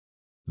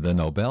The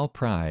Nobel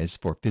Prize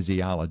for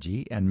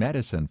Physiology and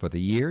Medicine for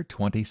the year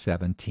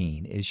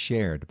 2017 is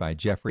shared by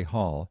Jeffrey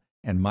Hall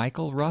and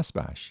Michael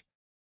Rosbash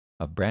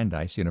of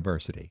Brandeis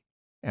University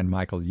and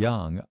Michael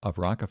Young of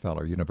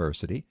Rockefeller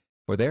University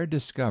for their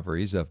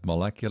discoveries of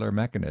molecular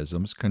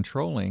mechanisms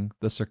controlling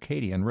the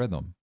circadian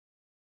rhythm.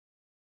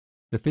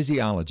 The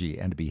physiology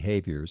and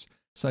behaviors,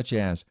 such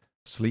as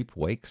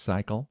sleep-wake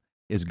cycle,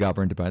 is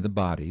governed by the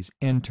body's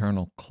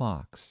internal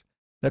clocks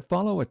that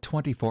follow a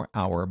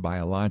 24-hour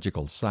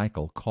biological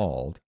cycle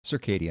called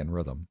circadian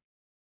rhythm.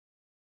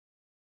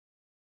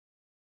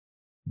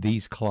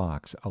 These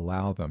clocks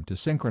allow them to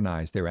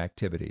synchronize their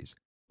activities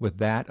with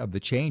that of the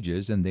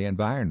changes in the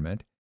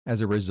environment as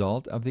a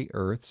result of the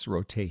Earth's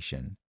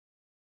rotation.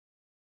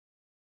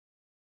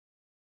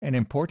 An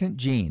important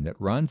gene that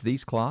runs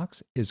these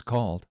clocks is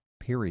called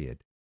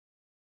period.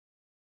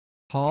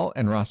 Hall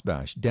and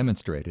Rosbash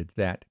demonstrated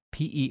that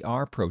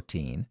PER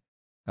protein,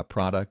 a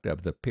product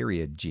of the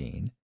period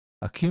gene,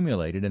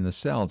 accumulated in the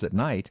cells at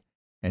night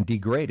and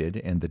degraded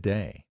in the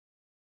day.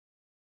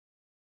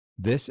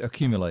 This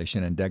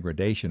accumulation and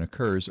degradation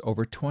occurs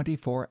over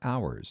 24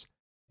 hours,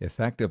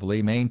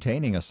 effectively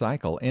maintaining a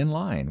cycle in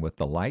line with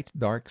the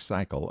light-dark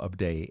cycle of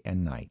day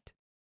and night.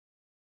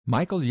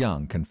 Michael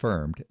Young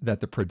confirmed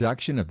that the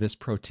production of this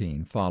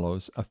protein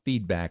follows a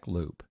feedback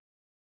loop.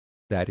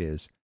 That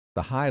is,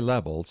 the high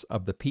levels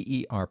of the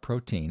PER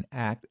protein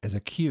act as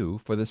a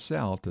cue for the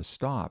cell to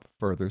stop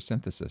further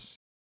synthesis.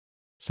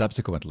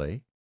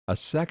 Subsequently, a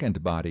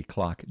second body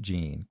clock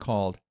gene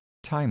called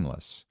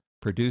timeless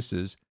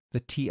produces the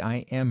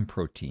TIM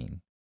protein.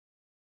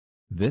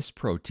 This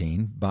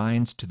protein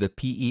binds to the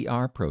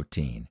PER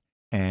protein,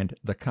 and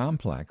the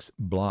complex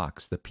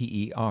blocks the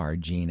PER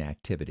gene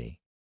activity.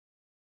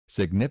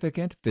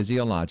 Significant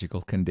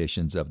physiological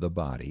conditions of the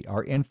body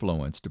are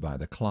influenced by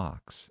the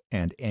clocks,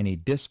 and any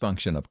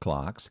dysfunction of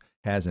clocks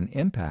has an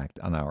impact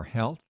on our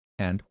health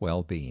and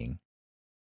well-being.